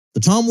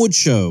Tom Woods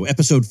Show,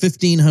 episode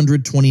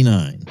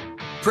 1529.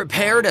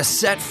 Prepare to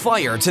set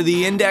fire to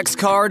the index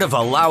card of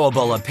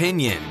allowable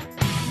opinion.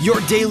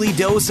 Your daily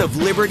dose of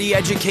liberty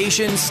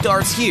education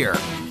starts here.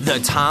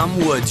 The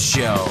Tom Woods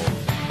Show.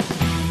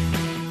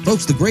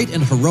 Folks, the great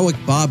and heroic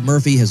Bob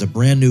Murphy has a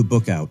brand new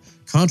book out,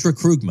 Contra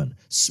Krugman,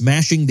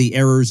 Smashing the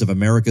Errors of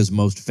America's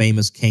Most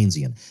Famous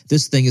Keynesian.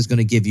 This thing is going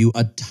to give you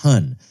a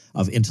ton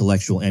of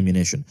intellectual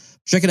ammunition.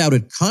 Check it out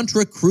at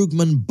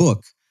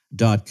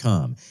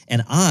ContraKrugmanBook.com.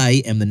 And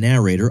I am the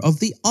narrator of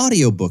the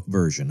audiobook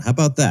version. How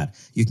about that?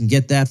 You can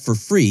get that for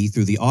free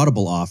through the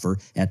Audible offer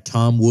at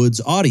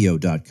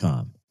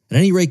TomWoodsAudio.com. At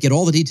any rate, get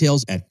all the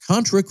details at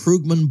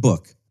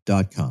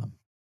ContraKrugmanBook.com.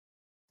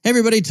 Hey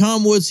everybody,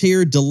 Tom Woods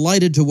here.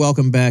 Delighted to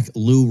welcome back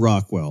Lou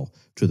Rockwell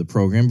to the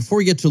program. Before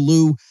we get to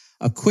Lou,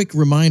 a quick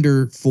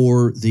reminder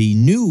for the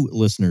new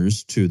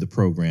listeners to the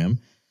program,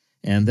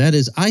 and that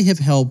is I have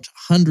helped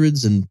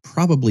hundreds and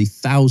probably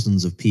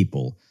thousands of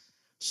people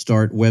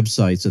start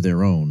websites of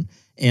their own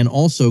and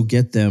also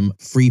get them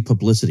free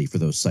publicity for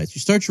those sites. You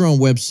start your own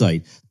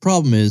website. The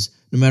problem is,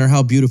 no matter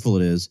how beautiful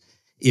it is,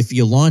 if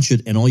you launch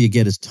it and all you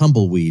get is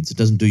tumbleweeds, it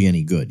doesn't do you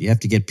any good. You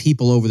have to get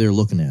people over there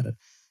looking at it.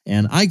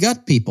 And I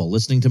got people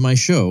listening to my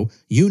show.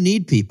 You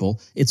need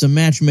people. It's a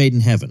match made in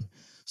heaven.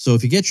 So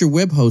if you get your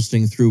web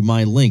hosting through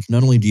my link,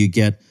 not only do you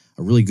get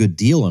a really good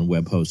deal on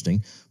web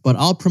hosting, but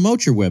I'll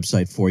promote your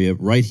website for you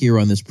right here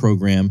on this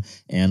program,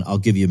 and I'll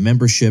give you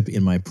membership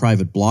in my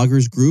private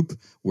bloggers group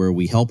where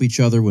we help each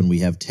other when we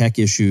have tech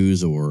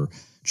issues or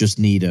just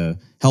need a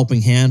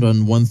helping hand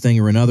on one thing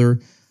or another,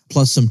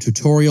 plus some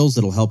tutorials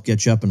that'll help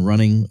get you up and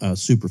running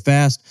super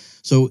fast.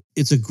 So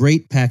it's a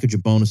great package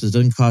of bonuses. It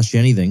doesn't cost you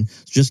anything.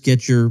 Just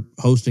get your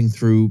hosting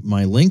through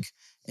my link,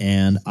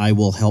 and I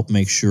will help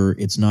make sure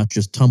it's not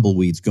just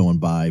tumbleweeds going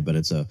by, but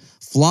it's a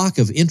flock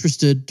of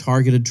interested,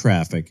 targeted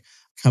traffic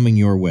coming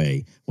your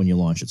way when you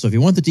launch it. So if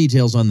you want the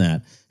details on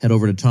that, head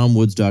over to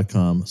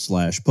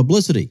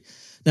tomwoods.com/publicity.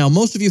 Now,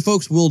 most of you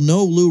folks will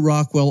know Lou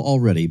Rockwell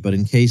already, but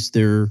in case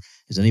there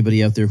is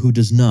anybody out there who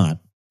does not,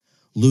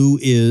 Lou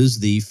is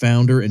the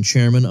founder and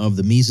chairman of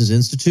the Mises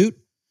Institute.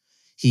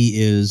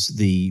 He is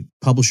the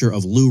publisher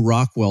of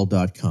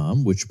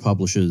LouRockwell.com, which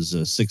publishes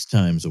 6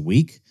 times a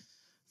week.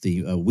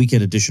 The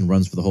weekend edition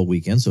runs for the whole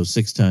weekend, so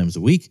 6 times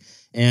a week.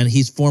 And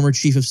he's former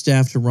chief of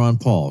staff to Ron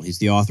Paul. He's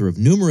the author of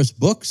numerous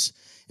books,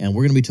 and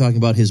we're going to be talking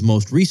about his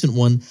most recent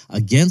one,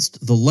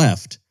 Against the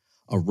Left,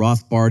 a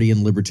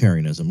Rothbardian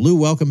Libertarianism. Lou,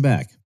 welcome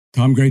back.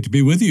 Tom, great to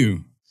be with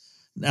you.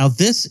 Now,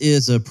 this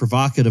is a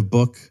provocative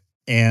book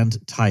and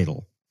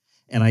title.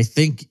 And I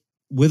think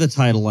with a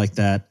title like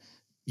that,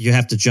 you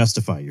have to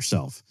justify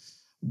yourself.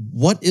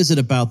 What is it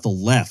about the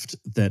left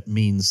that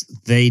means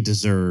they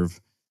deserve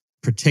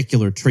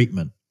particular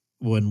treatment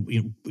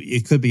when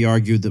it could be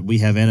argued that we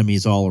have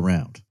enemies all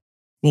around?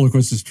 Well, of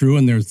course, it's true,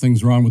 and there's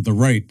things wrong with the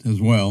right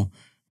as well.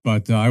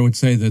 But I would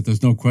say that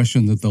there's no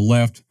question that the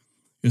left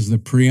is the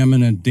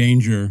preeminent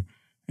danger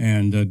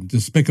and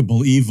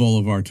despicable evil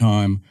of our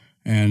time.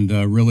 And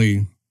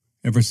really,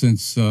 ever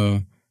since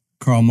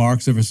Karl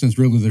Marx, ever since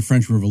really the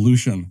French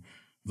Revolution,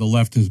 the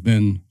left has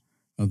been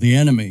the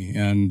enemy.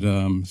 And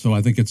so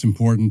I think it's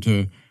important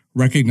to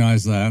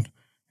recognize that.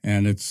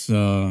 And I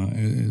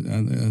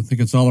think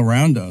it's all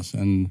around us.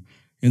 And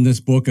in this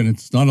book, and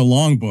it's not a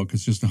long book,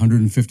 it's just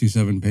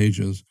 157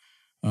 pages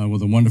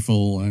with a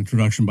wonderful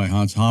introduction by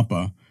Hans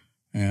Hoppe.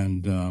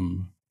 And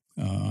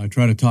I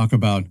try to talk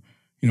about,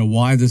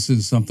 why this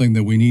is something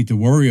that we need to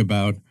worry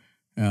about.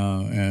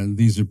 And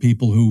these are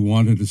people who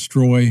want to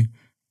destroy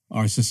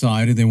our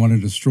society. They want to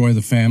destroy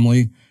the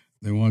family.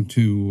 They want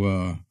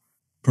to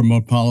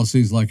promote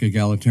policies like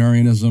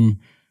egalitarianism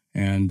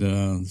and,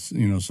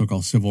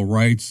 so-called civil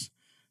rights,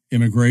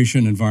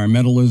 immigration,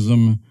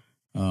 environmentalism,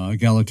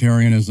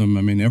 egalitarianism.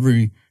 I mean,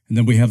 and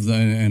then we have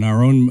in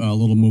our own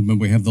little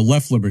movement, we have the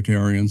left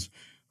libertarians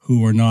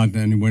who are not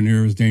anywhere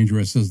near as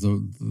dangerous as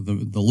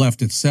the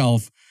left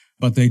itself,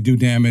 but they do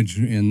damage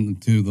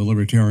into the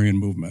libertarian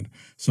movement.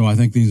 So I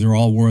think these are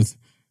all worth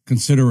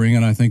considering,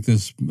 and I think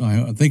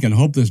and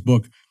hope this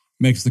book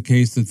makes the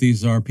case that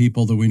these are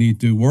people that we need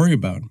to worry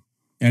about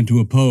and to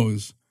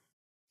oppose.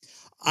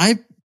 I've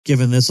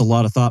given this a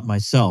lot of thought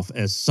myself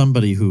as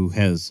somebody who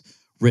has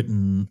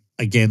written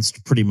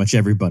against pretty much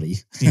everybody.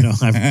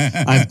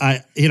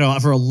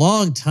 For a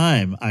long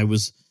time, I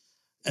was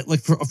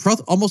like for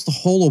almost the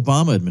whole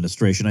Obama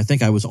administration. I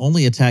think I was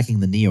only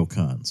attacking the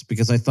neocons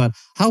because I thought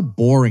how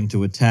boring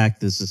to attack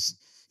this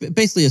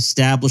basically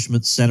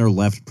establishment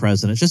center-left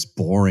president. It's just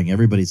boring.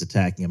 Everybody's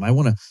attacking him. I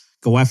want to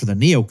go after the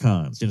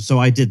neocons. So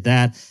I did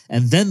that.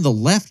 And then the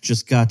left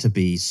just got to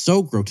be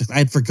so grotesque. I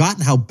had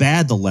forgotten how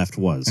bad the left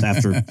was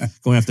after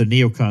going after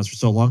neocons for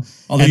so long.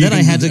 Although and then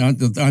I had to... Aren't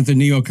the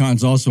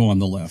neocons also on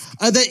the left?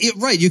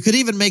 Right. You could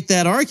even make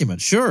that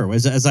argument, sure,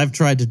 as I've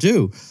tried to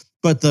do.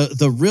 But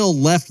the real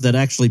left that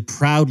actually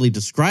proudly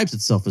describes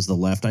itself as the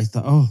left, I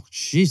thought, oh,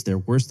 geez, they're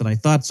worse than I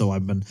thought. So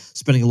I've been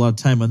spending a lot of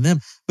time on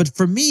them. But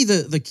for me,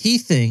 the key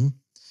thing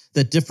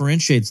that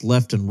differentiates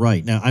left and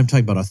right, now I'm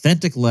talking about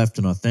authentic left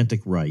and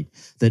authentic right,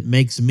 that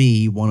makes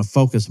me want to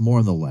focus more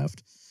on the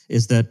left,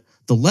 is that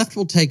the left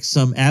will take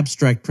some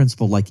abstract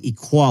principle like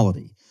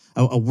equality,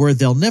 a word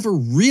they'll never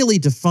really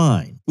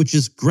define, which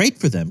is great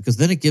for them because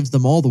then it gives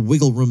them all the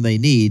wiggle room they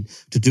need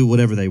to do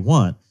whatever they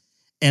want.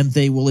 And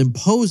they will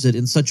impose it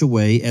in such a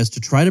way as to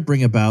try to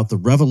bring about the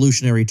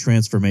revolutionary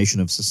transformation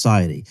of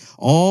society,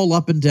 all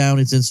up and down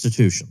its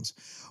institutions.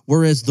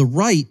 Whereas the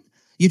right,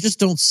 you just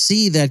don't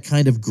see that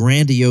kind of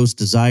grandiose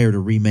desire to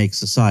remake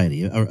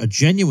society. A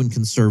genuine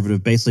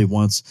conservative basically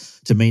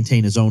wants to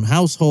maintain his own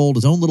household,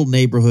 his own little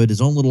neighborhood,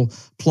 his own little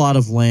plot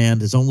of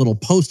land, his own little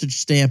postage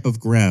stamp of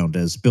ground,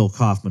 as Bill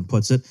Kaufman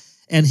puts it.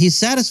 And he's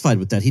satisfied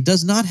with that. He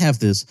does not have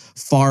this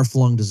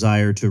far-flung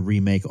desire to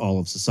remake all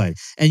of society.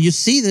 And you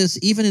see this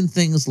even in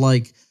things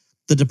like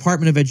the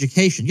Department of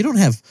Education. You don't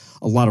have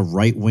a lot of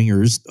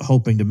right-wingers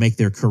hoping to make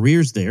their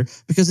careers there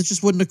because it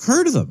just wouldn't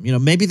occur to them.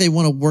 Maybe they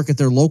want to work at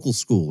their local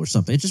school or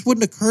something. It just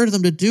wouldn't occur to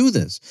them to do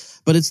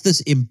this. But it's this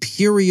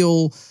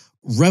imperial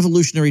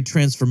revolutionary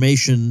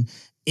transformation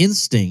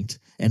instinct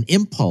and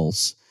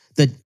impulse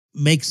that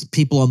makes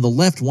people on the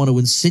left want to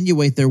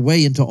insinuate their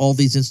way into all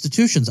these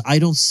institutions. I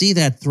don't see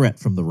that threat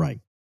from the right.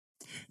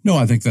 No,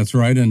 I think that's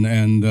right.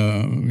 And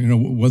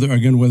whether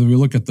we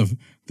look at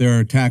their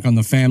attack on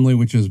the family,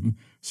 which has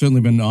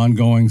certainly been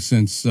ongoing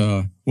since,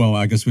 I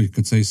guess we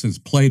could say since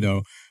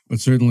Plato, but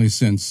certainly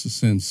since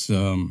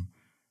the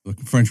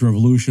French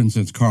Revolution,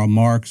 since Karl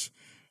Marx,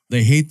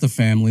 they hate the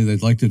family.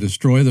 They'd like to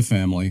destroy the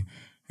family.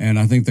 And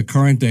I think the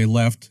current day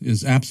left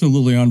is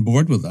absolutely on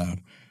board with that.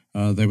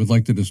 They would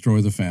like to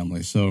destroy the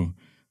family. So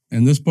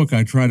in this book,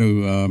 I try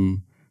to,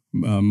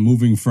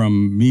 moving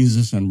from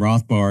Mises and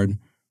Rothbard,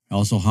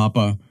 also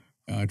Hoppe,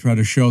 I try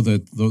to show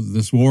that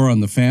this war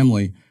on the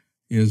family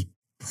is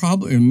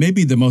probably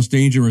maybe the most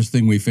dangerous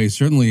thing we face.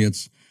 Certainly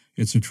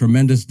it's a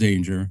tremendous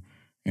danger.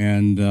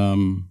 And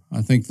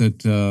I think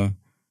that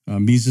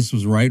Mises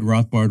was right,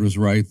 Rothbard was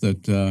right,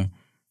 that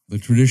the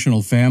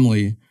traditional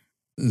family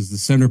is the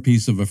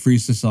centerpiece of a free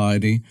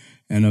society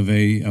and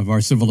of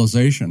our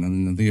civilization.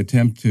 And the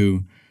attempt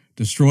to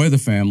destroy the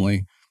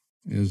family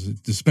is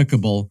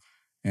despicable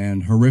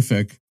and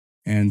horrific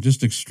and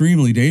just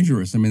extremely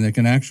dangerous. I mean, they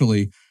can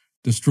actually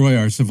destroy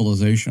our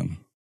civilization.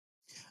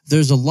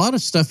 There's a lot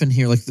of stuff in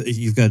here, like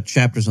you've got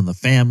chapters on the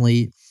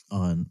family,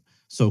 on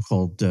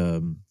so-called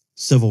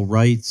civil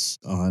rights,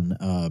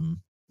 on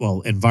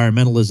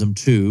environmentalism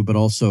too, but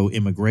also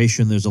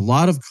immigration. There's a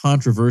lot of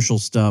controversial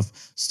stuff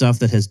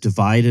that has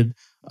divided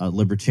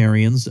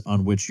libertarians,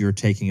 on which you're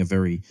taking a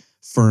very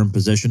firm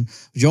position.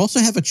 But you also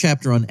have a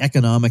chapter on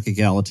economic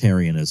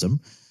egalitarianism,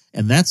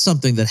 and that's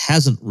something that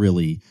hasn't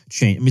really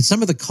changed. I mean,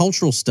 some of the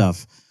cultural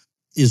stuff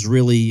is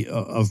really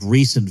of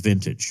recent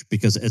vintage,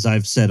 because as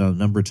I've said a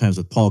number of times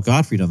with Paul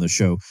Gottfried on the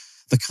show,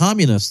 the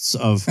communists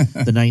of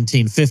the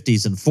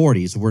 1950s and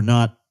 40s were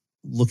not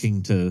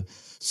looking to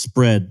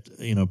spread,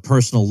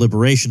 personal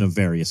liberation of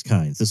various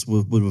kinds. This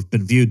would have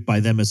been viewed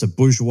by them as a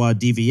bourgeois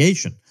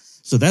deviation.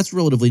 So that's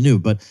relatively new.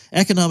 But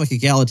economic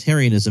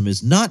egalitarianism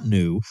is not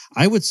new.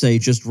 I would say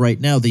just right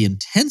now, the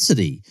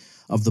intensity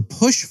of the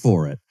push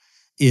for it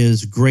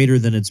is greater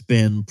than it's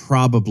been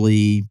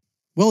probably,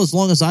 as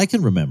long as I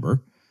can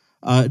remember.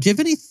 Do you have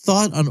any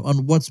thought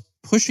on what's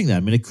pushing that? I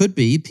mean, it could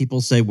be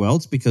people say,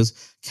 it's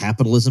because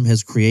capitalism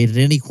has created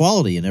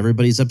inequality and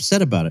everybody's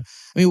upset about it.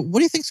 I mean, what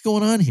do you think's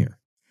going on here?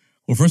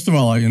 Well, first of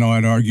all,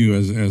 I'd argue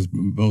as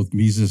both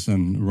Mises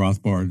and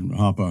Rothbard and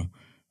Hoppe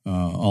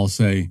all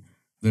say,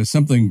 there's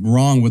something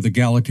wrong with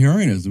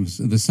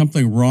egalitarianism. There's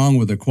something wrong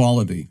with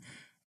equality.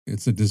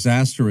 It's a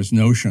disastrous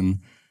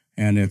notion,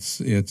 and it's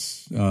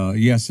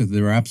yes,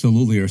 they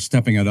absolutely are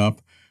stepping it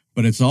up,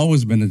 but it's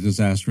always been a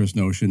disastrous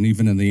notion,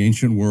 even in the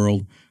ancient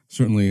world.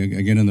 Certainly,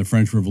 again, in the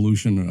French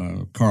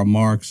Revolution, Karl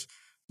Marx,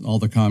 all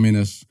the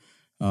communists,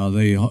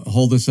 they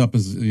hold this up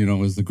as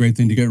as the great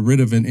thing to get rid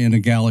of in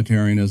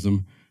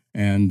egalitarianism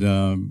and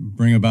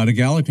bring about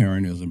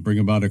egalitarianism, bring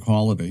about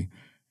equality.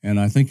 And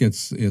I think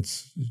it's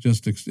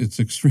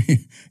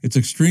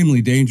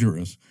extremely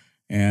dangerous.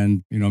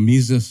 And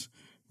Mises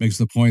makes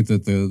the point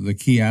that the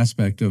key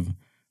aspect of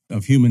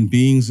human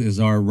beings is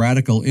our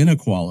radical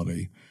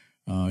inequality.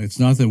 It's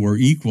not that we're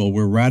equal;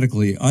 we're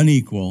radically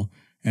unequal.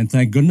 And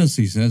thank goodness,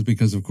 he says,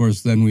 because of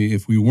course, then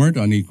if we weren't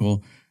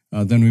unequal,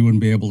 then we wouldn't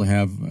be able to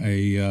have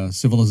a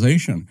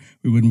civilization.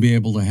 We wouldn't be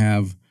able to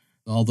have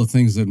all the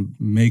things that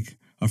make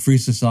a free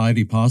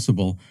society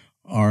possible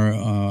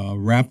are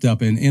wrapped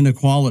up in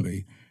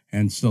inequality.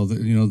 And so, the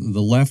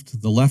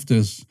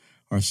leftists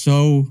are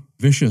so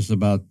vicious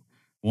about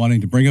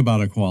wanting to bring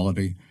about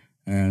equality,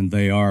 and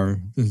they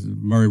are.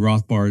 Murray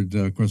Rothbard,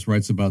 of course,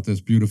 writes about this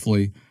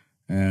beautifully,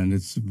 and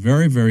it's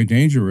very, very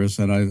dangerous.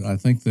 And I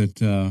think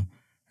that,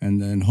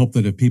 and hope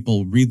that if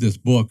people read this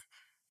book,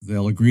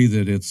 they'll agree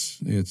that it's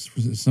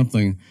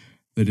something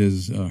that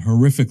is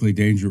horrifically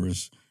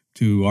dangerous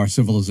to our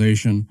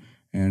civilization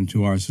and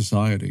to our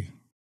society.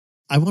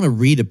 I want to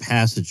read a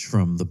passage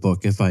from the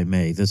book, if I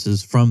may. This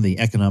is from the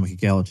Economic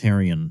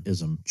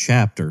Egalitarianism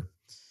chapter,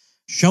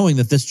 showing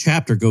that this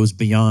chapter goes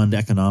beyond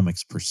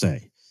economics per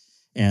se.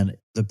 And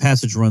the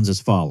passage runs as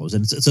follows,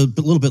 and it's a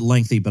little bit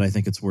lengthy, but I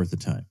think it's worth the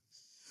time.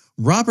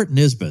 Robert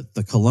Nisbet,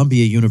 the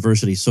Columbia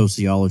University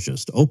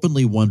sociologist,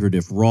 openly wondered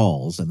if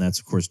Rawls, and that's,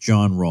 of course,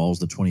 John Rawls,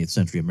 the 20th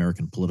century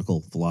American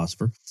political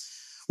philosopher,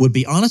 would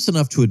be honest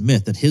enough to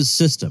admit that his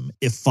system,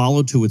 if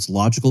followed to its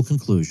logical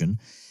conclusion,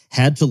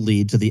 had to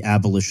lead to the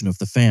abolition of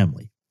the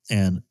family.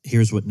 And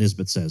here's what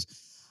Nisbet says.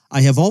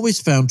 I have always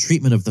found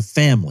treatment of the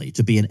family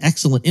to be an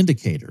excellent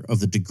indicator of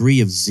the degree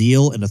of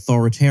zeal and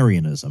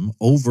authoritarianism,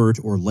 overt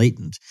or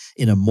latent,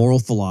 in a moral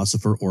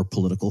philosopher or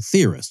political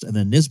theorist. And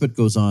then Nisbet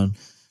goes on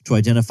to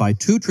identify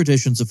two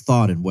traditions of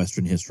thought in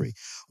Western history.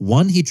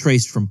 One he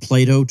traced from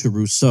Plato to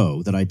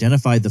Rousseau that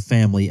identified the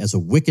family as a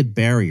wicked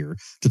barrier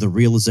to the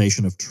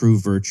realization of true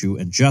virtue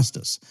and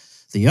justice.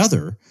 The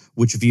other,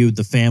 which viewed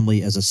the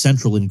family as a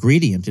central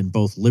ingredient in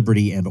both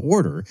liberty and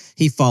order,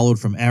 he followed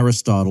from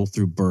Aristotle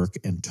through Burke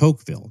and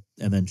Tocqueville.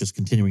 And then just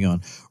continuing on,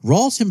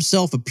 Rawls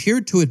himself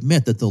appeared to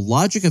admit that the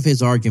logic of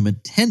his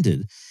argument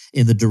tended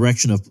in the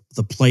direction of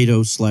the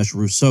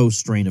Plato/Rousseau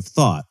strain of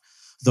thought,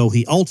 though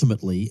he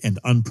ultimately and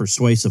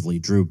unpersuasively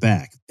drew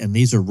back. And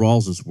these are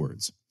Rawls's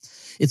words.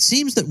 It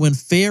seems that when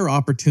fair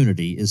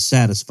opportunity is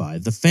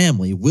satisfied, the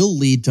family will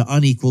lead to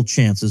unequal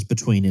chances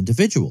between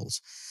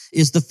individuals.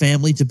 Is the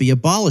family to be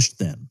abolished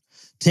then?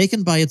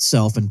 Taken by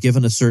itself and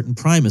given a certain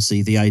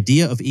primacy, the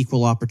idea of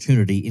equal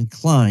opportunity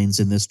inclines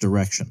in this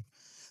direction.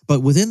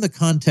 But within the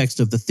context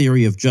of the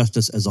theory of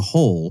justice as a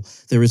whole,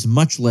 there is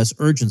much less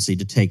urgency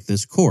to take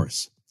this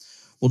course.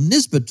 Well,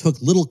 Nisbet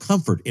took little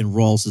comfort in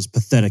Rawls's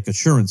pathetic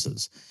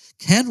assurances.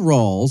 Can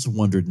Rawls,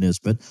 wondered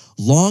Nisbet,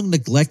 long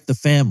neglect the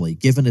family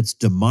given its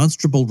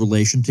demonstrable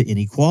relation to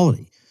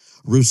inequality?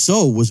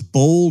 Rousseau was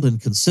bold and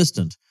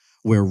consistent,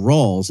 where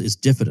Rawls is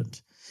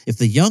diffident. If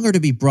the young are to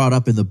be brought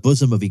up in the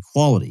bosom of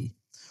equality,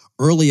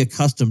 early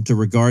accustomed to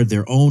regard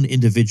their own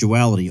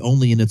individuality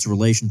only in its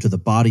relation to the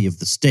body of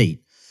the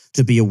state,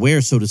 to be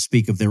aware, so to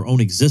speak, of their own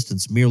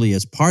existence merely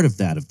as part of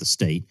that of the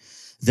state,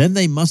 then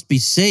they must be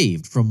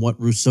saved from what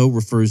Rousseau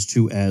refers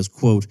to as,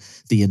 quote,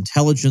 the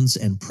intelligence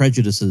and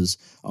prejudices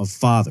of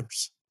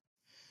fathers.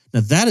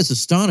 Now, that is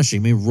astonishing.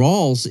 I mean,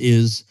 Rawls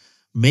is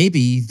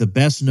maybe the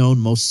best-known,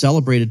 most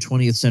celebrated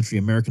 20th century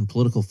American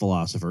political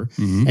philosopher,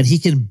 and he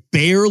can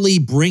barely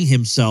bring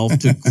himself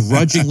to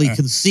grudgingly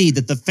concede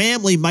that the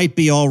family might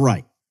be all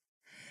right.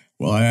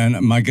 Well, and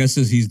my guess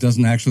is he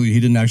didn't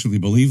actually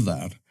believe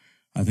that.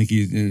 I think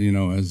he,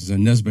 as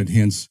Nisbet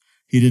hints,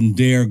 he didn't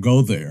dare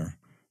go there.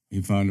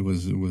 He found it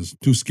was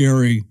too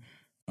scary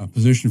a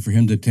position for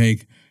him to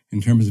take in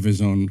terms of his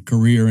own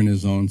career and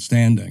his own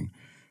standing.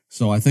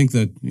 So I think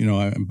that,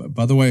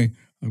 by the way,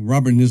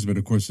 Robert Nisbet,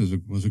 of course,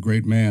 was a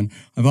great man.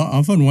 I've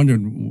often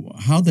wondered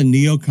how the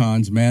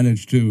neocons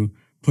managed to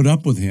put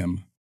up with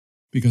him,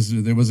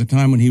 because there was a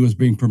time when he was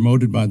being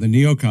promoted by the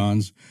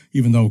neocons,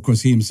 even though, of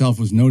course, he himself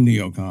was no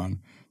neocon,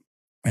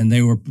 and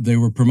they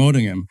were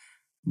promoting him.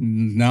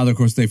 Now, of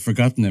course, they've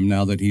forgotten him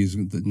now that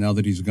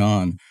he's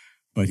gone,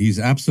 but he's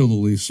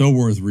absolutely so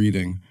worth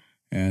reading,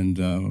 and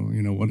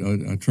what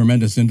a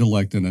tremendous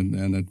intellect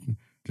and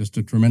just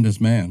a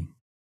tremendous man.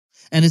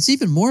 And it's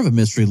even more of a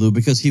mystery, Lou,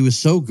 because he was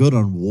so good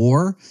on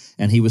war,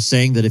 and he was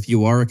saying that if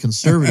you are a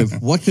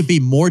conservative, what could be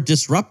more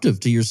disruptive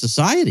to your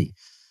society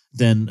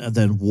than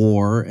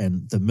war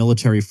and the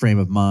military frame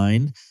of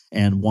mind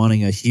and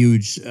wanting a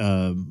huge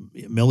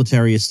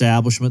military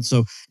establishment?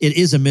 So it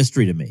is a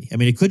mystery to me. I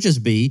mean, it could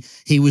just be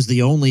he was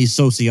the only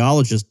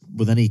sociologist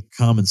with any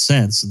common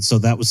sense, and so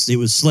it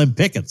was slim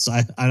pickings.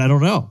 I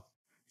don't know.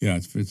 Yeah,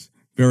 it's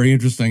very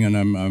interesting,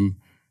 and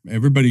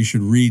everybody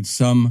should read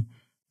some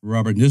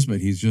Robert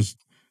Nisbet. He's just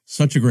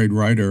such a great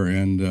writer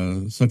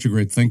and such a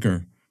great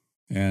thinker,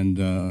 and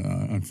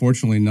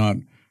unfortunately not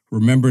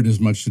remembered as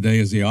much today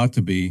as he ought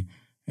to be.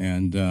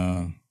 And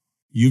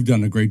you've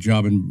done a great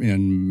job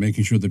in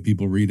making sure that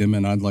people read him,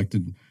 and I'd like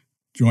to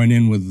join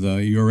in with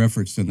your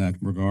efforts in that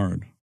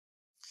regard.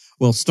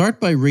 Well,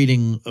 start by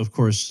reading, of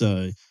course,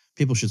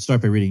 people should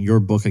start by reading your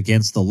book,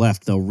 Against the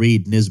Left. They'll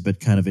read Nisbet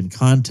kind of in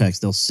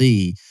context. They'll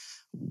see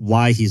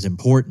why he's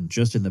important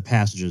just in the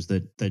passages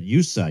that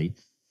you cite.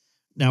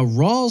 Now,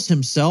 Rawls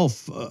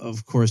himself,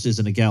 of course, is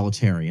an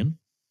egalitarian.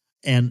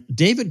 And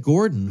David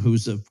Gordon,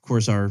 who's, of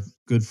course, our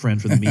good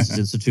friend from the Mises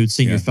Institute,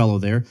 senior fellow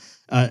there,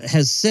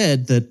 has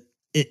said that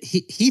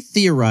he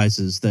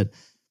theorizes that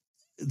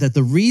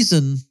the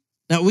reason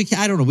 – now, we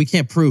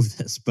can't prove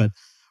this, but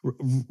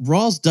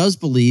Rawls does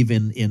believe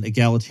in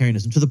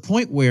egalitarianism to the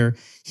point where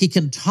he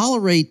can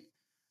tolerate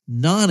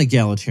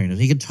non-egalitarianism.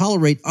 He can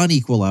tolerate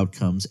unequal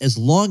outcomes as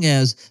long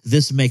as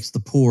this makes the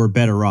poor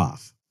better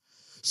off.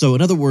 So,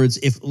 in other words,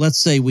 if let's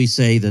say we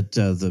say that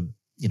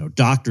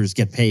doctors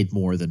get paid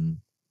more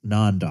than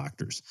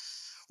non-doctors,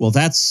 well,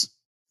 that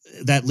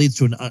leads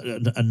to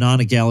a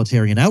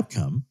non-egalitarian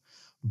outcome,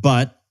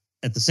 but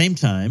at the same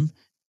time,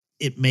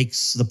 it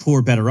makes the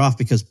poor better off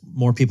because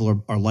more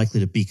people are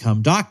likely to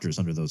become doctors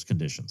under those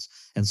conditions,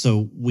 and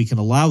so we can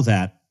allow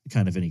that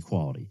kind of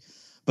inequality.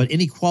 But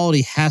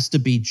inequality has to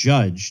be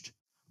judged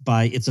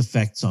by its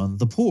effects on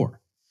the poor.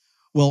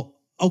 Well,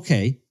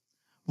 okay.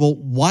 Well,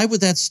 why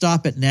would that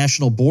stop at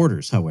national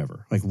borders,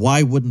 however? Like,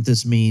 why wouldn't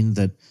this mean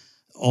that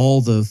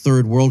all the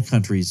third world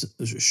countries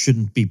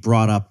shouldn't be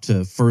brought up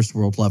to first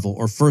world level,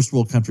 or first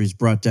world countries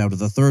brought down to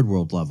the third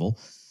world level.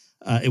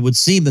 It would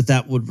seem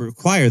that would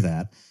require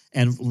that.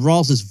 And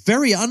Rawls is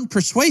very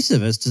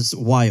unpersuasive as to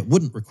why it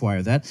wouldn't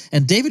require that.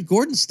 And David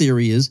Gordon's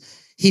theory is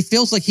he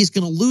feels like he's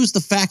going to lose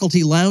the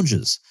faculty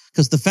lounges,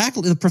 because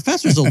the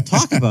professors will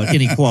talk about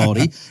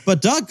inequality,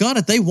 but doggone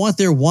it, they want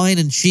their wine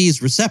and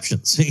cheese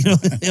receptions.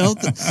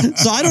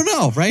 So I don't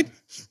know, right?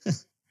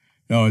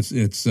 No,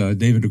 it's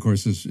David, of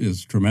course,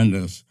 is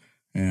tremendous,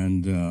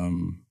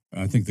 and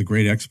I think the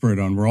great expert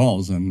on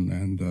Rawls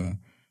and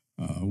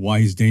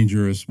why he's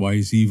dangerous, why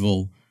he's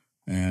evil,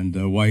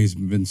 and why he's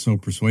been so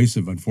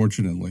persuasive.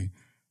 Unfortunately,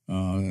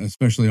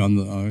 especially on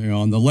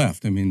the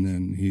left. I mean,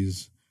 and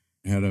he's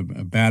had a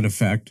bad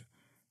effect,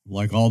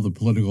 like all the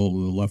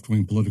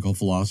left-wing political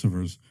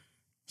philosophers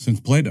since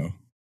Plato.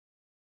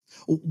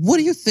 What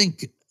do you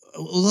think?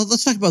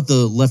 Let's talk about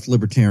the left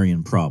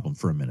libertarian problem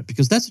for a minute,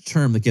 because that's a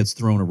term that gets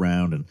thrown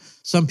around, and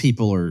some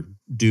people are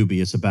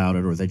dubious about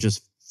it, or they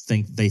just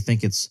think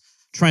it's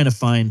trying to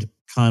find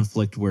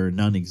conflict where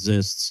none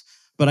exists.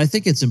 But I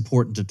think it's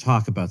important to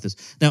talk about this.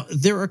 Now,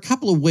 there are a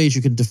couple of ways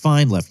you can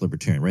define left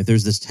libertarian, right?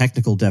 There's this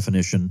technical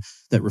definition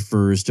that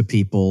refers to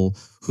people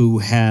who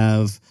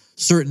have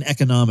certain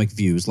economic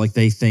views, like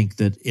they think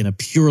that in a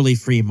purely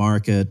free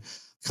market,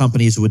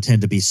 companies would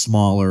tend to be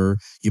smaller.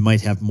 You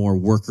might have more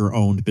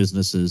worker-owned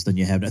businesses than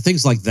you have now,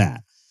 things like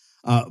that.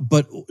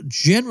 But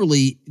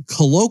generally,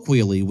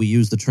 colloquially, we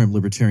use the term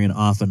libertarian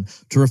often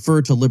to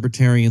refer to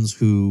libertarians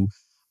who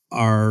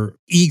are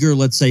eager,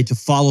 let's say, to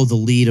follow the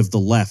lead of the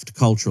left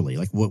culturally.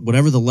 Like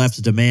whatever the left's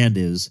demand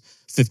is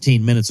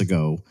 15 minutes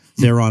ago,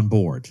 they're on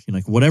board.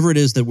 Like whatever it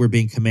is that we're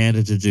being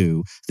commanded to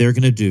do, they're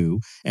going to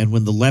do. And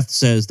when the left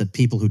says that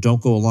people who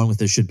don't go along with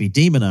this should be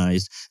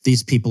demonized,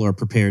 these people are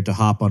prepared to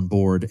hop on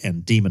board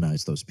and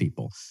demonize those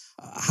people.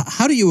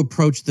 How do you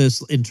approach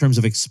this in terms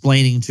of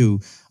explaining to,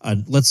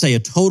 let's say, a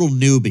total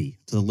newbie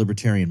to the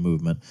libertarian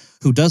movement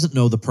who doesn't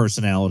know the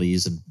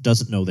personalities and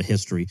doesn't know the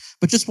history,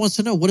 but just wants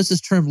to know, what does this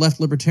term left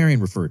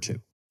libertarian refer to?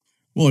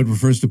 Well, it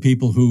refers to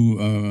people who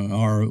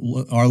are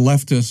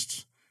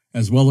leftists,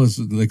 as well as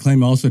they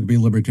claim also to be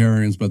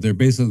libertarians, but they're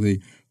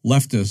basically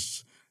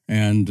leftists.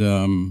 And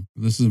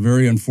this is a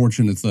very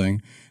unfortunate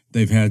thing.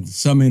 They've had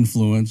some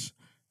influence.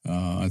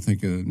 I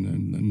think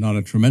not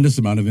a tremendous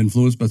amount of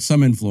influence, but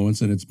some influence,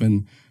 and it's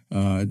been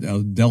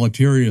a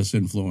deleterious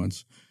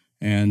influence.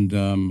 And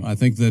I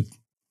think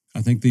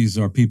these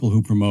are people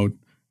who promote,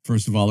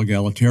 first of all,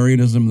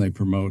 egalitarianism. They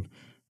promote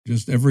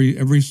just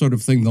every sort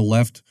of thing the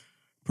left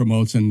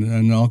promotes,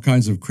 and all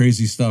kinds of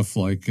crazy stuff,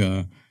 like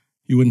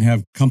you wouldn't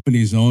have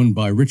companies owned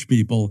by rich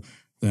people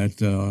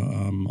that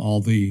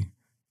all the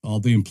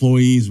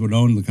employees would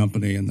own the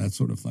company and that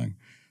sort of thing.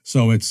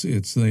 So it's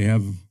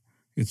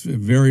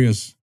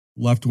various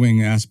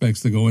left-wing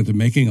aspects that go into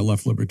making a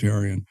left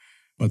libertarian,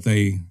 but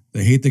they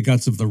hate the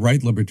guts of the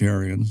right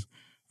libertarians,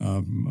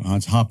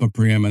 Hans Hoppe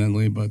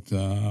preeminently, but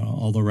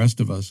all the rest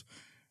of us,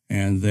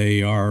 and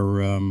they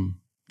are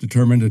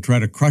determined to try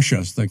to crush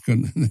us.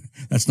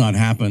 That's not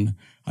happened.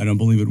 I don't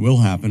believe it will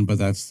happen, but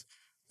that's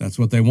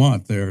what they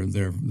want.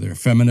 They're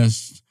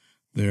feminists.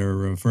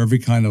 They're for every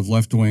kind of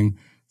left-wing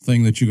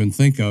thing that you can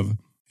think of,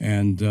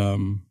 and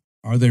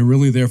are they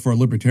really there for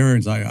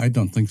libertarians? I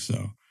don't think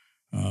so.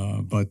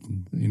 But,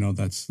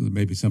 that's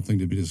maybe something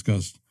to be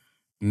discussed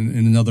in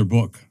another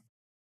book.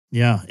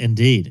 Yeah,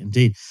 indeed.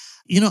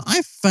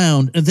 I've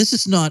found, and this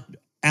is not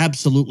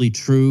absolutely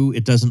true,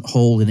 it doesn't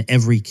hold in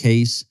every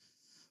case,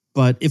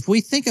 but if we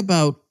think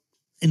about,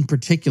 in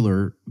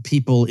particular,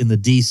 people in the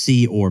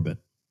DC orbit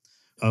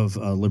of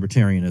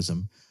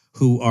libertarianism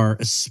who are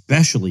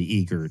especially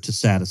eager to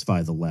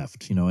satisfy the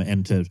left,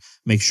 and to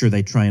make sure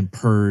they try and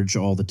purge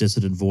all the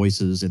dissident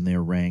voices in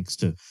their ranks,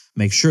 to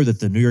make sure that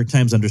the New York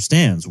Times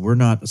understands we're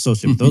not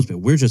associated with those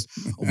people.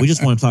 We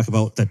just want to talk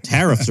about that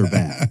tariffs are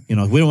bad. We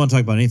don't want to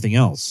talk about anything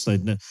else.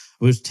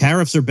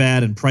 Tariffs are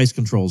bad and price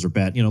controls are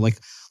bad.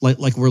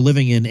 Like we're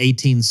living in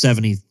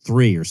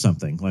 1873 or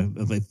something.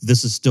 Like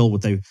this is still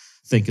what they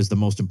think is the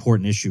most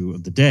important issue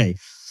of the day.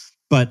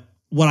 But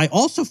what I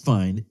also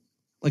find,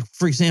 like,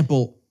 for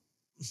example,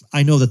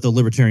 I know that the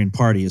Libertarian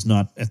Party is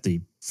not at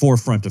the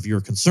forefront of your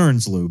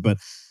concerns, Lou, but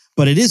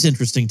it is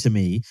interesting to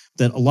me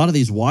that a lot of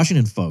these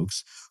Washington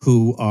folks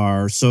who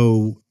are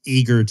so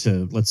eager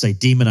to, let's say,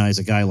 demonize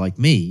a guy like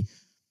me,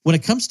 when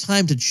it comes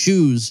time to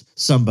choose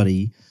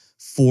somebody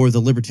for the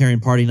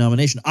Libertarian Party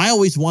nomination, I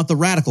always want the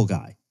radical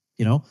guy,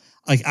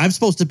 Like, I'm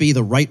supposed to be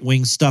the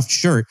right-wing stuffed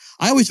shirt.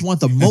 I always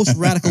want the most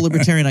radical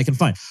libertarian I can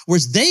find,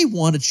 whereas they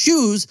want to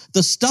choose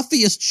the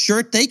stuffiest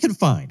shirt they can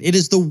find. It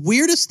is the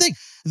weirdest thing.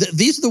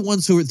 These are the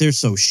ones they're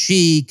so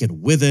chic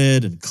and with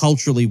it and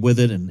culturally with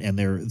it, and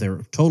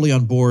they're totally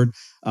on board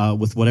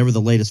with whatever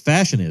the latest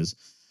fashion is.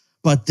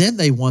 But then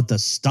they want the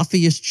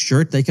stuffiest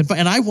shirt they can find,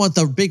 and I want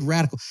the big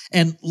radical.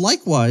 And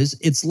likewise,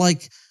 it's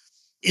like,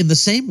 in the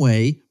same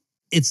way,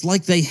 it's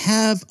like they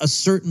have a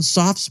certain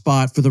soft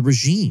spot for the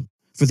regime,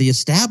 for the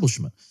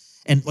establishment.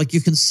 And like you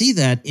can see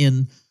that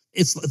in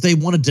they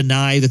want to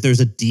deny that there's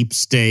a deep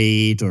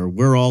state, or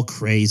we're all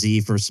crazy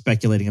for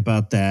speculating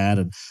about that.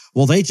 And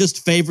well, they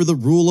just favor the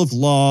rule of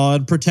law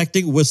and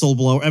protecting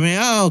whistleblower. I mean,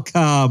 oh,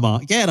 come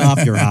on, get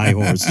off your high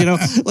horse.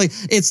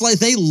 It's like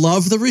they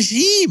love the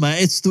regime.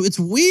 It's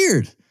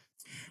weird.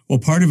 Well,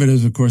 part of it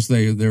is, of course,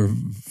 they're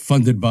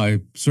funded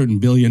by certain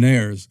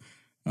billionaires.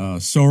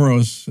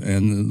 Soros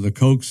and the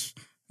Kochs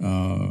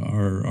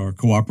are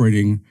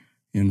cooperating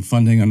in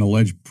funding an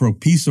alleged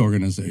pro-peace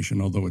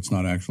organization, although it's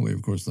not actually,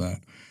 of course,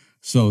 that.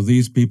 So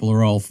these people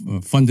are all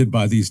funded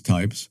by these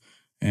types,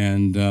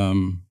 and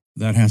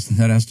that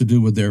has to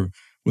do with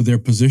their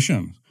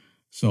position.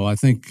 So I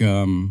think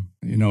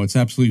it's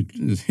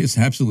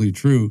absolutely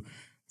true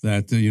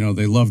that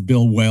they love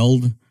Bill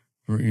Weld,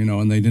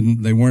 and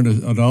they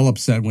weren't at all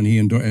upset when he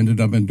ended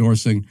up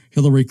endorsing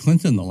Hillary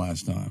Clinton the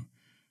last time.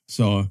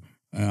 So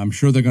I'm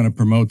sure they're going to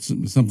promote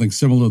something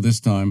similar this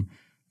time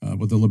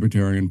with the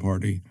Libertarian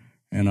Party.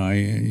 And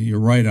you're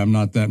right, I'm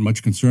not that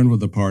much concerned with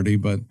the party,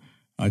 but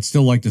I'd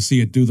still like to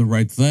see it do the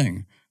right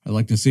thing. I'd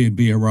like to see it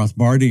be a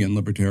Rothbardian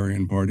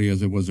Libertarian Party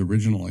as it was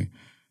originally.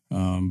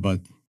 But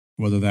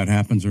whether that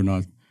happens or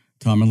not,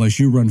 Tom, unless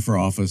you run for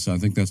office, I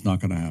think that's not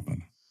going to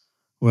happen.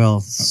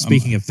 Well,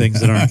 speaking of things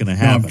that aren't going to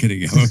happen. No, I'm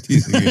kidding. I'm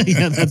teasing you.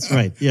 Yeah, that's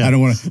right. Yeah. I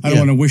don't want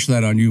to wish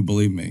that on you,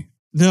 believe me.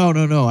 No.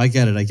 I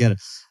get it.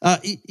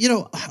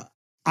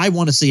 I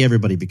want to see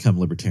everybody become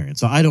libertarian.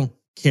 So I don't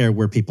care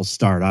where people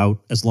start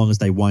out as long as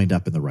they wind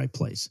up in the right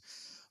place.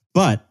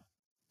 But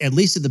at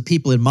least in the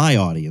people in my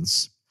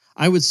audience,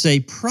 I would say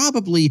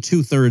probably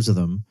 2/3 of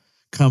them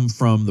come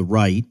from the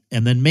right.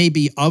 And then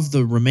maybe of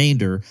the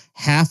remainder,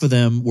 half of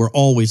them were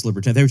always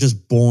libertarian. They were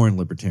just born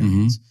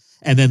libertarians.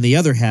 Mm-hmm. And then the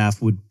other half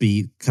would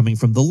be coming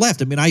from the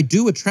left. I mean, I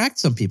do attract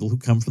some people who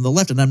come from the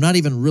left, and I'm not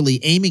even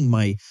really aiming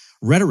my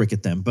rhetoric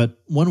at them, but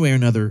one way or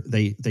another,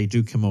 they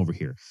do come over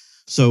here.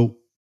 So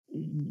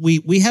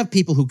we have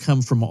people who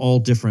come from all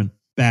different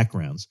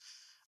backgrounds.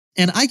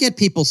 And I get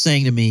people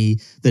saying to me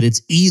that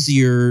it's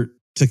easier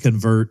to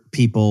convert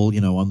people,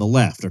 on the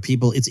left, or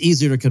it's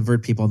easier to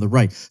convert people on the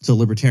right to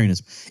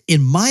libertarianism.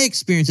 In my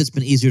experience, it's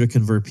been easier to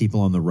convert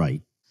people on the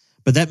right.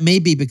 But that may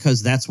be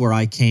because that's where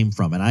I came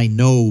from, and I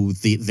know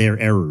their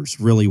errors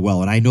really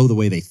well, and I know the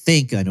way they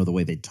think, I know the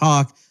way they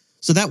talk,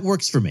 so that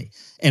works for me.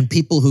 And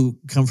people who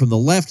come from the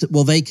left,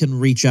 well, they can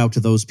reach out to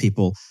those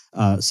people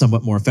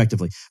somewhat more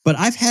effectively. But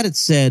I've had it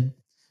said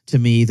to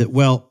me that,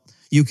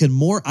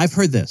 I've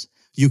heard this,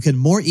 you can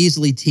more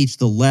easily teach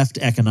the left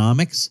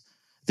economics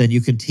than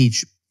you can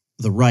teach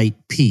the right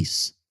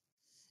peace.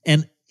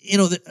 And,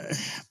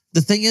 the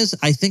thing is,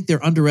 I think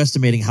they're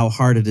underestimating how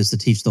hard it is to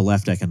teach the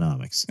left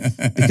economics,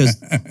 because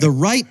the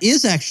right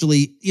is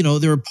actually,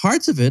 there are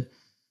parts of it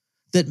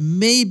that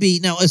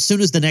maybe now, as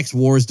soon as the next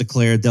war is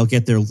declared, they'll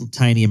get their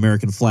tiny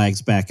American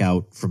flags back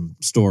out from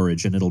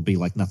storage and it'll be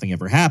like nothing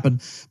ever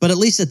happened. But at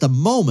least at the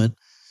moment,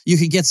 you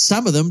can get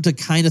some of them to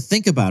kind of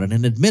think about it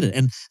and admit it.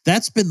 And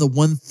that's been the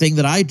one thing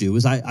that I do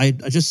is I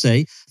just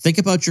say, think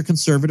about your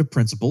conservative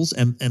principles,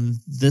 and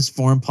this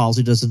foreign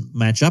policy doesn't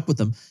match up with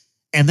them.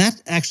 And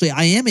that actually,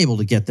 I am able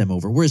to get them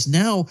over. Whereas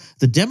now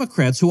the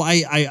Democrats, who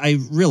I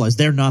realize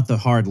they're not the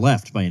hard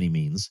left by any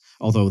means,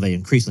 although they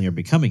increasingly are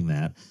becoming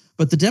that.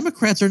 But the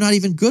Democrats are not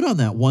even good on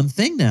that one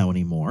thing now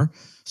anymore.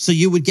 So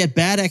you would get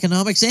bad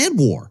economics and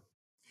war.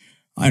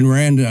 Ayn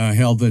Rand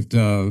held that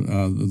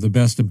the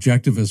best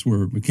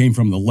objectivists came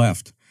from the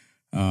left.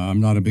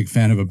 I'm not a big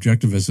fan of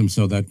objectivism,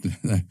 so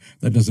that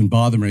doesn't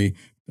bother me.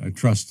 I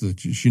trust that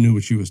she knew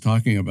what she was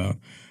talking about.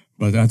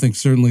 But I think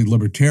certainly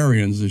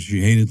libertarians, as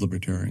she hated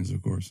libertarians,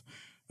 of course,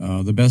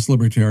 the best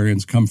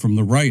libertarians come from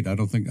the right. I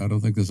don't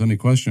think there's any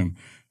question.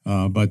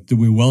 But do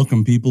we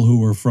welcome people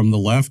who are from the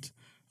left?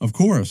 Of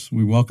course,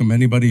 we welcome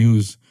anybody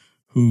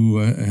who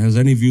has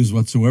any views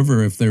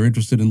whatsoever. If they're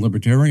interested in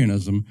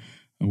libertarianism,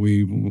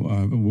 we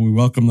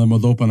welcome them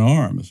with open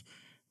arms.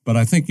 But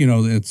I think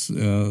it's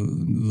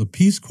the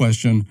peace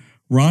question.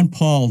 Ron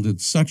Paul did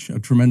such a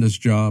tremendous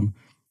job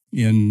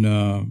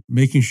in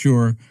making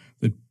sure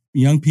that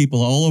young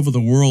people all over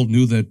the world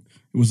knew that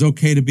it was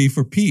okay to be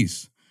for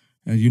peace.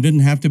 And you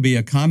didn't have to be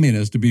a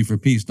communist to be for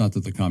peace. Not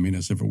that the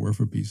communists ever were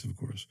for peace, of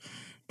course.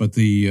 But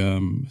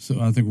so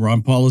I think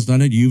Ron Paul has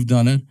done it. You've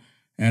done it.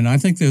 And I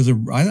think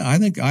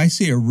I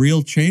see a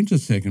real change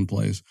that's taken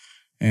place.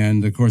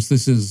 And of course,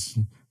 this is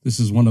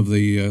one of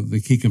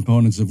the key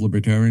components of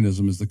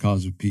libertarianism is the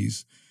cause of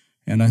peace.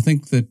 And I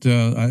think that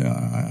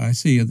I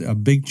see a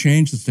big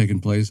change that's taken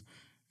place.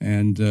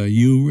 And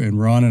you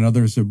and Ron and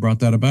others have brought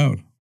that about.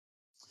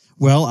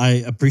 Well, I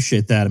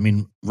appreciate that. I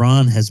mean,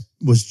 Ron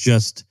was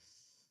just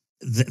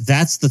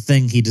that's the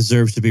thing he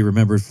deserves to be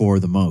remembered for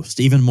the most,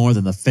 even more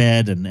than the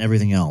Fed and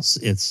everything else.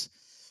 It's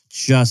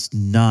just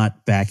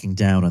not backing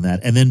down on that.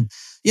 And then,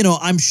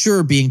 I'm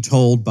sure being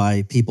told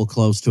by people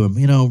close to him,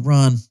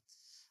 Ron,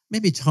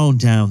 maybe tone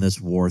down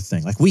this war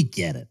thing. Like, we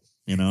get it.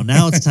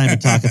 Now it's time to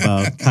talk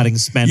about cutting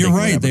spending. You're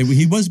right.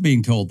 He was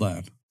being told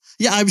that.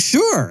 Yeah, I'm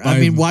sure. I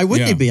mean, why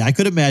wouldn't he be? I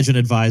could imagine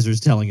advisors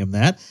telling him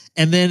that.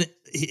 And then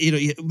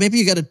maybe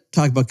you got to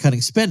talk about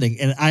cutting spending.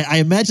 And I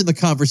imagine the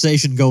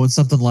conversation going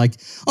something like,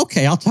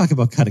 okay, I'll talk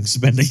about cutting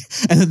spending.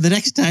 And then the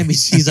next time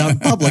he's out in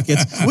public,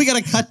 it's, we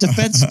got to cut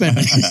defense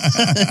spending.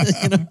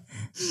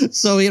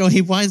 So,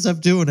 he winds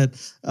up doing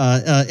it.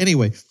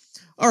 Anyway.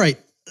 All right.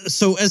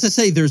 So as I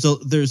say,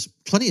 there's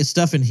plenty of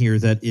stuff in here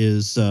that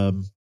is,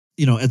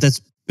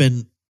 that's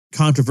been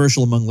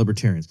controversial among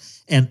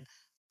libertarians. And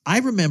I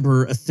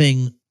remember a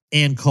thing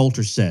Ann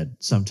Coulter said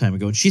some time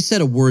ago, and she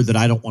said a word that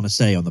I don't want to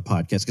say on the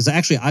podcast because I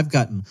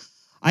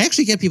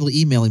actually get people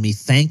emailing me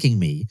thanking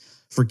me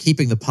for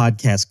keeping the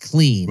podcast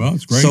clean. Well,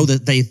 it's great. So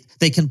that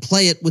they can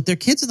play it with their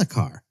kids in the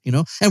car,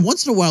 And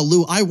once in a while,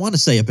 Lou, I want to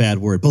say a bad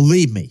word.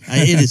 Believe me,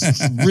 it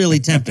is really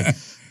tempting.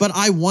 But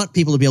I want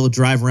people to be able to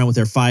drive around with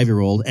their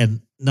 5-year-old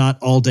and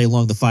not all day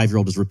long the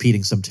 5-year-old is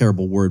repeating some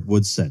terrible word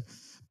Woods said.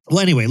 Well,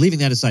 anyway, leaving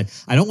that aside,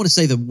 I don't want to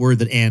say the word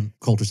that Ann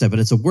Coulter said, but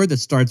it's a word that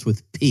starts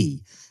with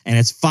P, and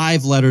it's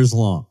 5 letters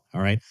long,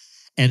 all right?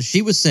 And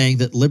she was saying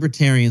that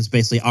libertarians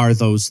basically are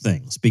those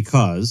things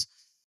because,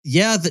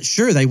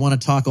 sure, they want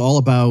to talk all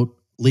about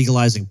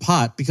legalizing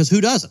pot because who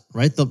doesn't,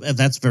 right?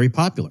 That's very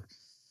popular.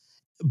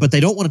 But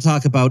they don't want to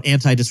talk about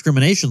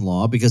anti-discrimination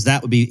law because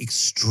that would be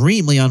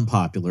extremely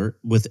unpopular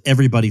with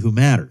everybody who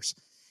matters.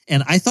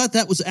 And I thought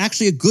that was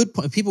actually a good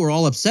point. People were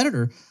all upset at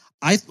her.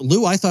 I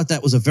thought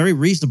that was a very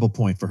reasonable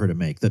point for her to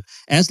make, that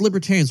as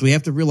libertarians, we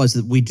have to realize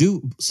that we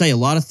do say a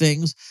lot of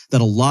things that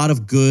a lot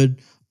of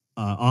good,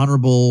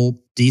 honorable,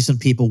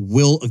 decent people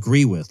will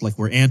agree with. Like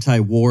we're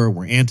anti-war,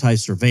 we're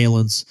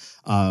anti-surveillance,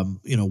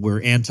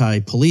 we're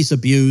anti-police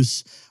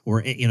abuse,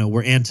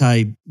 we're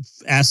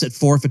anti-asset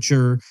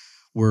forfeiture.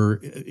 We're,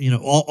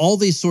 all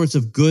these sorts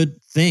of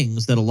good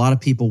things that a lot of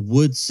people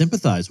would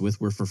sympathize with.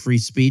 We're for free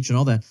speech and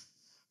all that.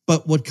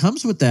 But what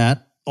comes with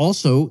that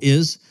also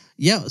is,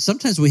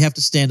 sometimes we have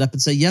to stand up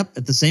and say, yep,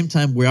 at the same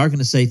time, we are going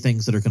to say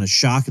things that are going to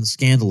shock and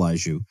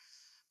scandalize you.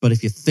 But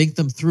if you think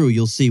them through,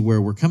 you'll see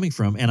where we're coming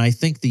from. And I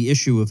think the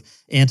issue of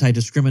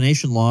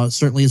anti-discrimination law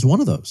certainly is one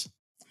of those.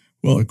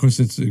 Well, of course,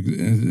 it's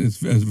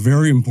a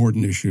very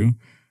important issue.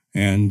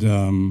 And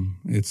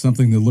it's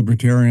something that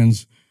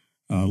libertarians,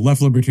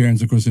 left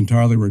libertarians, of course,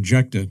 entirely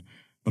rejected.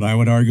 But I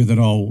would argue that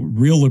all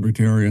real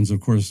libertarians,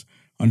 of course,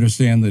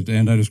 understand that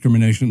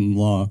anti-discrimination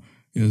law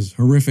is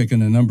horrific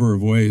in a number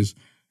of ways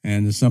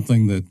and is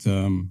something that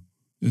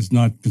is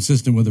not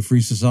consistent with a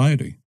free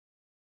society.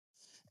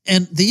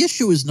 And the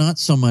issue is not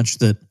so much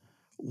that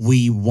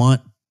we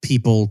want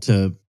people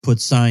to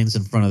put signs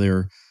in front of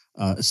their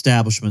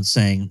establishment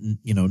saying,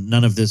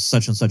 none of this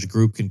such and such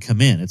group can come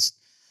in. It's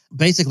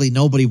basically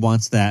nobody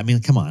wants that. I mean,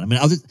 come on. I mean,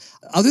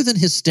 other than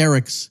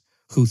hysterics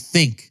who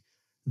think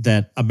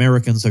that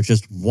Americans are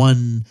just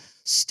one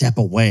step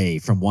away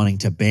from wanting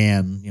to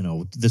ban,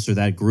 this or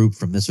that group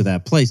from this or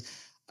that place,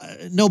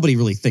 nobody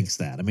really thinks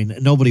that. I mean,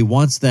 nobody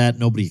wants that.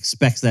 Nobody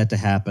expects that to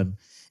happen.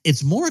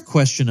 It's more a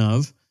question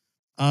of,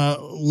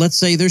 let's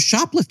say there's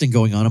shoplifting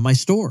going on in my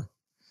store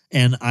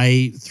and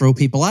I throw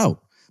people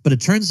out. But it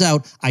turns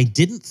out I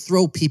didn't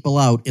throw people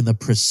out in the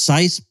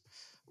precise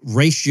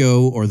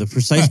ratio or the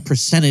precise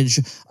percentage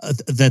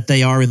that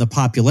they are in the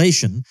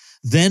population.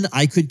 Then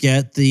I could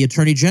get the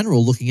attorney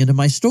general looking into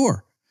my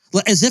store.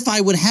 As if I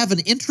would have an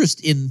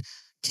interest in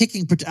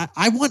kicking.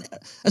 I want,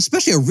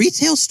 especially a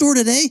retail store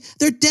today,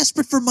 they're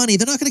desperate for money.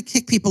 They're not going to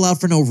kick people out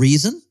for no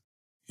reason.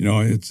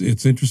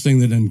 It's interesting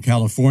that in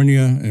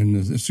California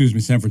and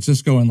San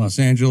Francisco and Los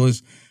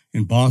Angeles,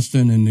 in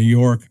Boston and New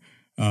York,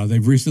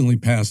 they've recently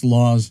passed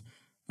laws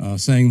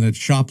saying that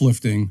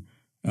shoplifting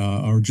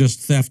or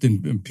just theft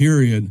in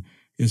period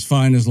is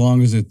fine as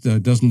long as it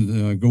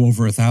doesn't go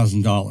over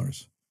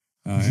 $1,000.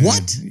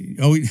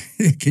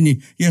 What? Can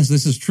you? Yes,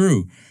 this is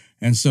true.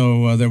 And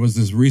so there was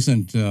this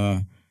recent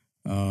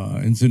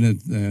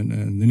incident,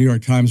 and the New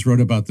York Times wrote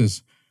about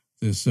this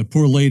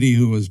poor lady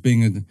who was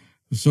being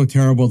so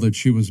terrible that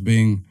she was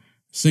being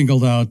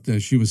singled out.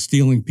 She was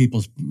stealing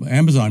people's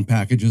Amazon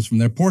packages from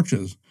their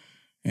porches.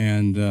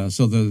 And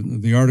so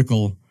the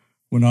article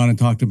went on and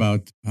talked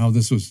about how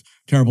this was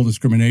terrible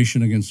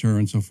discrimination against her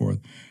and so forth.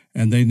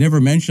 And they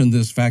never mentioned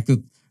this fact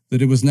that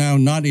it was now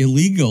not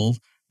illegal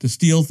to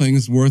steal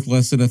things worth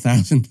less than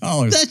 $1,000.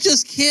 That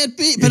just can't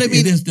be. But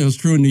it was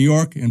true in New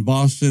York, in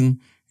Boston,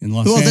 in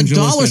Los Angeles.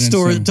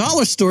 Well, the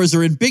dollar stores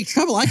are in big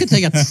trouble. I could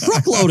take a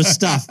truckload of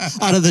stuff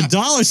out of the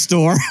dollar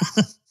store.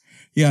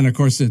 Yeah, and of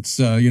course, it's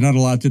you're not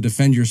allowed to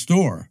defend your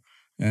store,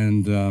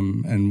 and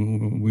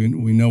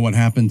we know what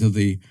happened to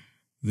the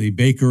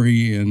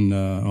bakery in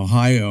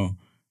Ohio,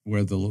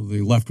 where the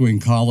left-wing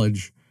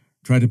college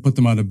tried to put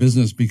them out of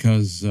business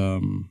because there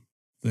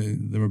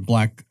were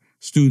black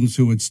students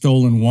who had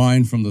stolen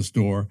wine from the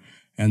store,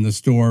 and the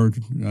store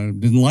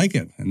didn't like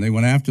it, and they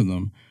went after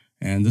them.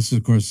 And this is,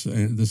 of course,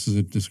 this is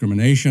a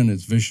discrimination.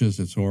 It's vicious.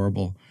 It's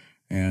horrible,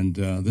 and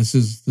this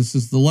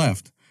is the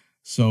left.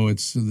 So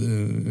it's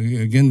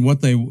again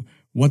what they're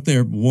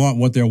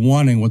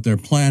wanting, what they're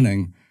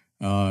planning,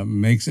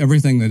 makes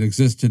everything that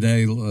exists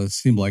today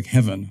seem like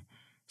heaven.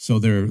 So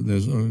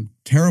there's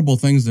terrible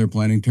things they're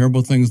planning,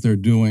 terrible things they're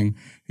doing.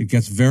 It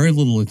gets very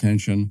little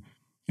attention,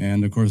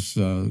 And of course,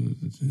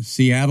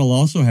 Seattle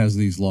also has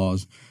these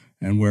laws,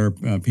 and where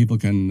people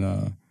can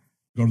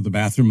go to the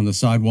bathroom on the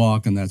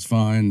sidewalk, and that's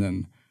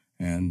fine.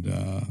 And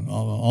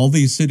all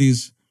these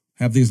cities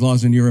have these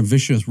laws, and you're a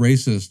vicious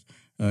racist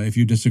if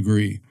you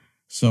disagree.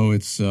 So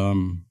it's so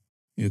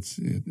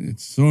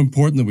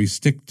important that we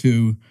stick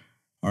to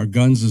our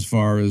guns as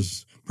far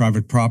as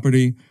private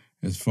property,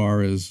 as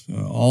far as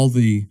all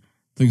the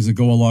things that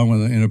go along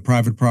with in a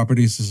private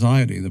property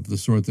society, the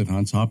sort that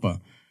Hans Hoppe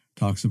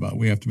talks about.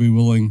 We have to be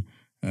willing,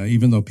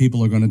 even though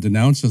people are going to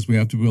denounce us, we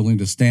have to be willing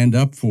to stand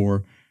up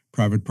for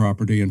private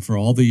property and for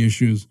all the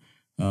issues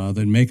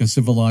that make a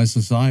civilized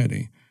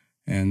society.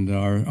 And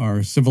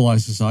our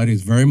civilized society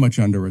is very much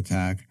under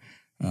attack.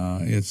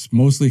 It's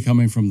mostly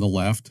coming from the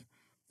left.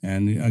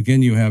 And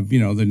again, you have, the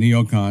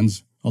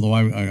neocons, although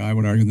I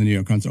would argue the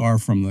neocons are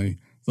from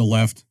the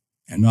left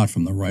and not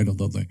from the right,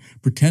 although they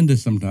pretend to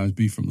sometimes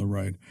be from the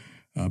right.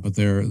 But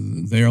they are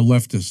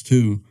leftists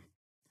too.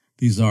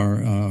 These are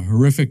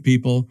horrific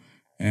people.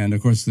 And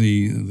of course,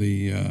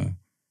 the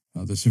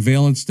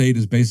surveillance state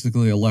is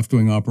basically a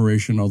left-wing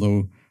operation,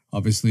 although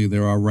obviously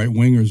there are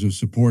right-wingers who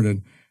support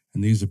it.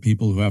 And these are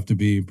people who have to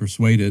be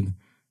persuaded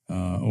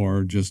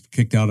or just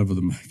kicked out of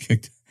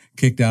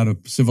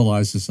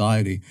civilized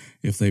society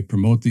if they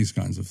promote these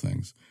kinds of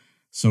things.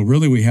 So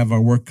really, we have our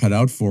work cut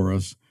out for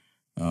us.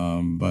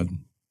 But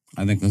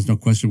I think there's no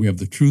question we have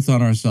the truth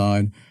on our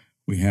side.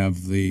 We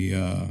have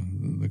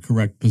the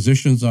correct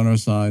positions on our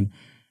side,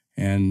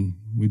 and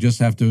we just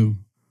have to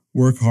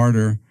work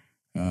harder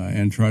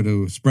and try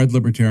to spread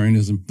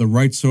libertarianism, the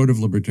right sort of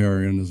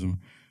libertarianism,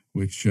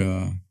 which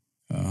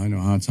I know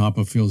Hans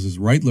Hoppe feels is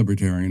right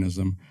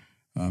libertarianism.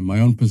 My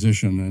own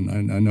position,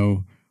 and I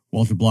know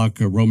Walter Block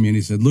wrote me and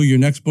he said, "Lou, your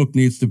next book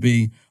needs to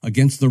be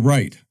against the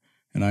right."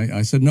 And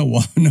I said,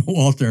 no,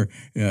 Walter,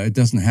 it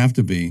doesn't have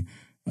to be,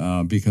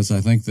 because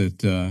I think that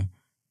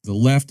the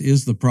left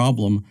is the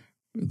problem.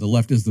 The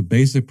left is the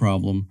basic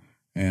problem.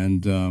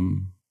 And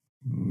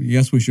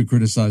yes, we should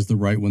criticize the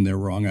right when they're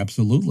wrong,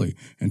 absolutely,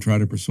 and try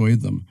to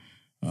persuade them.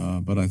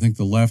 But I think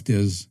the left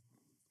is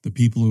the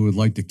people who would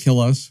like to kill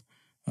us.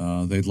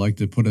 They'd like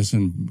to put us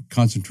in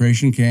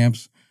concentration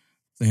camps.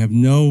 They have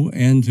no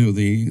end to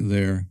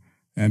their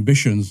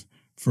ambitions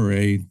for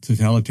a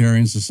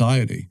totalitarian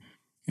society.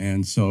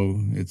 And so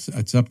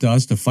it's up to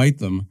us to fight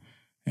them.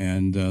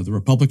 And the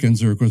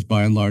Republicans are, of course,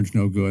 by and large,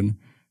 no good.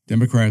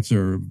 Democrats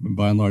are,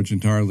 by and large,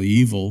 entirely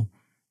evil.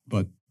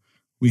 But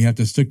we have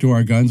to stick to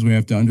our guns. We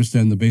have to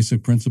understand the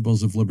basic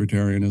principles of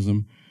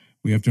libertarianism.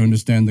 We have to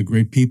understand the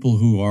great people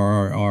who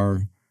are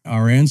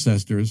our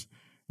ancestors,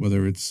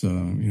 whether it's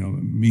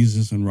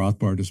Mises and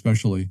Rothbard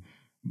especially,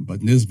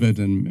 but Nisbet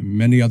and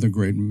many other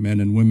great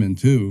men and women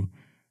too.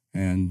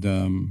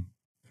 And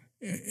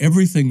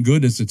everything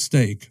good is at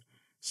stake.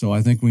 So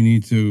I think we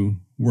need to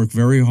work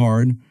very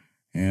hard.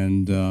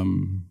 And,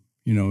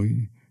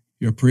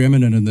 you're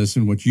preeminent in this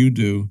and what you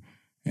do.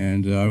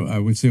 And I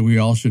would say we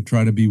all should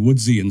try to be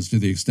Woodsians to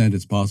the extent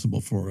it's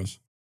possible for us.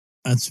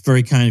 That's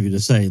very kind of you to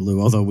say, Lou,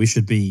 although we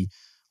should be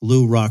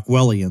Lou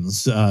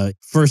Rockwellians,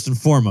 first and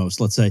foremost,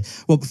 let's say.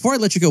 Well, before I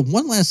let you go,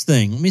 one last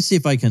thing. Let me see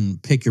if I can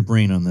pick your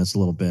brain on this a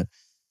little bit.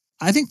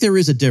 I think there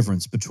is a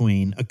difference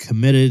between a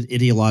committed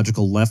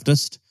ideological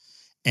leftist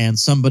and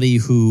somebody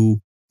who,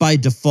 by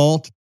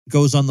default,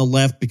 goes on the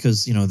left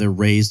because, they're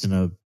raised in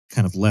a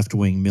kind of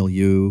left-wing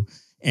milieu,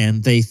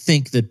 and they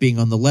think that being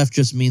on the left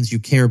just means you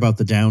care about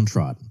the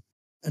downtrodden.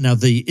 Now,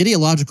 the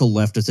ideological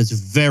leftist, it's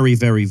very,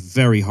 very,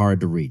 very hard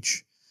to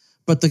reach.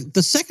 But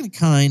the second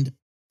kind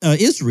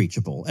is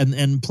reachable,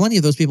 and plenty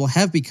of those people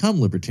have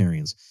become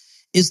libertarians.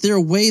 Is there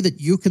a way that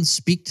you can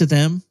speak to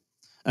them,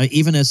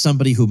 even as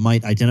somebody who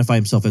might identify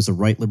himself as a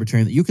right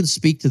libertarian, that you can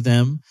speak to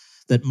them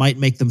that might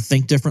make them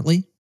think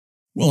differently?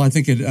 Well, I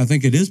think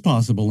it is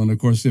possible. And of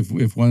course,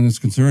 if one is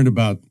concerned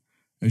about,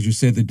 as you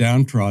say, the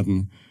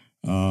downtrodden,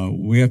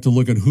 we have to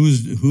look at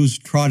who's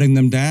trotting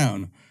them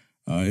down.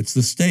 It's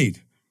the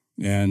state.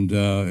 And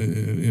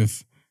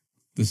if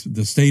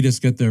the statists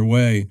get their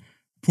way,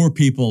 poor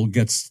people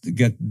get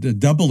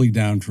doubly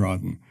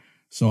downtrodden.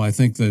 So I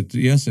think that,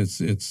 yes,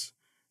 it's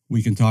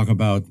we can talk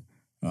about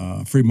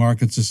free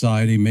market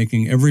society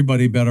making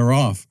everybody better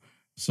off.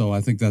 So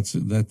I think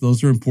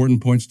those are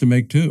important points to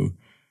make too.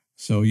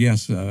 So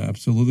yes,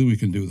 absolutely, we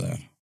can do that.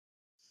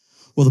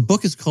 Well, the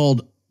book is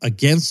called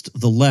Against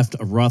the Left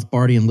of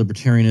Rothbardian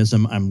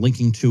Libertarianism. I'm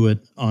linking to it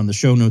on the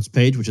show notes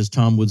page, which is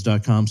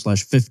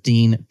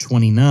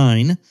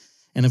tomwoods.com/1529.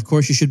 And of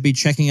course, you should be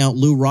checking out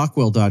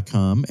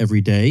LouRockwell.com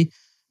every day,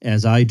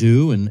 as I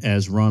do and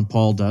as Ron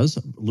Paul does,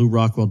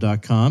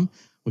 LouRockwell.com,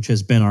 which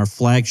has been our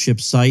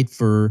flagship site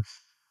for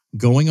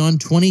going on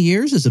 20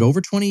 years. Is it over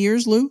 20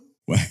 years, Lou?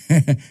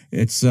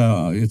 It's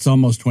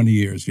almost 20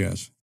 years,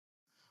 yes.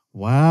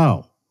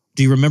 Wow.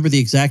 Do you remember the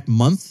exact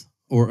month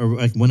or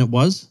like when it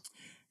was?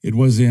 It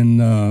was in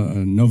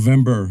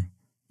November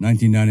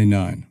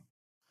 1999.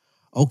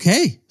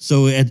 Okay.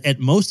 So at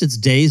most it's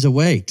days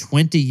away,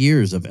 20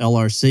 years of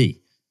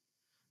LRC.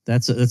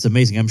 That's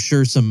amazing. I'm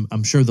sure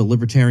the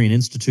Libertarian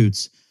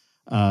Institutes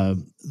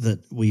that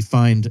we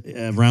find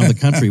around the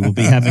country will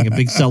be having a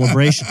big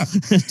celebration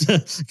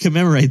to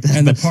commemorate that.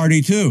 And the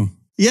party, too.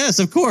 Yes,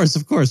 of course.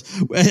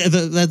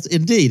 That's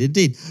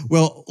indeed.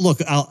 Well, look,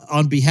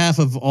 on behalf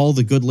of all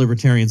the good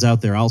libertarians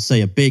out there, I'll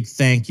say a big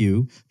thank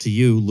you to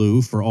you,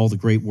 Lou, for all the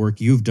great work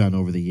you've done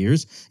over the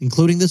years,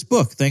 including this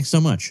book. Thanks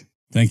so much.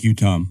 Thank you,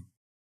 Tom.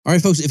 All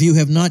right, folks, if you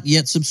have not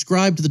yet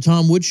subscribed to The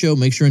Tom Woods Show,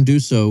 make sure and do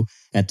so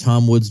at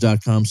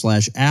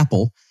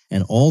tomwoods.com/Apple,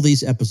 and all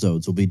these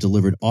episodes will be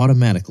delivered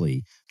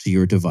automatically to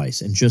your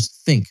device. And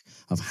just think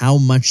of how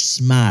much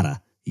smarter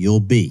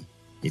you'll be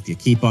if you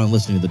keep on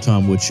listening to The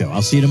Tom Woods Show.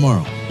 I'll see you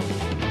tomorrow.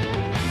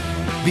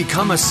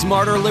 Become a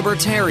smarter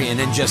libertarian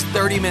in just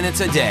 30 minutes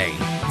a day.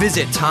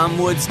 Visit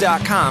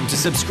tomwoods.com to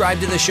subscribe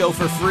to the show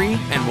for free,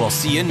 and we'll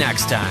see you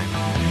next time.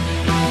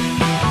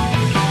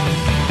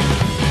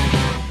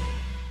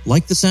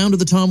 Like the sound of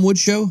The Tom Woods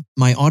Show?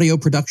 My audio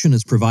production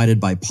is provided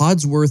by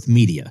Podsworth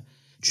Media.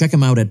 Check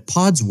them out at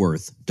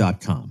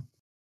podsworth.com.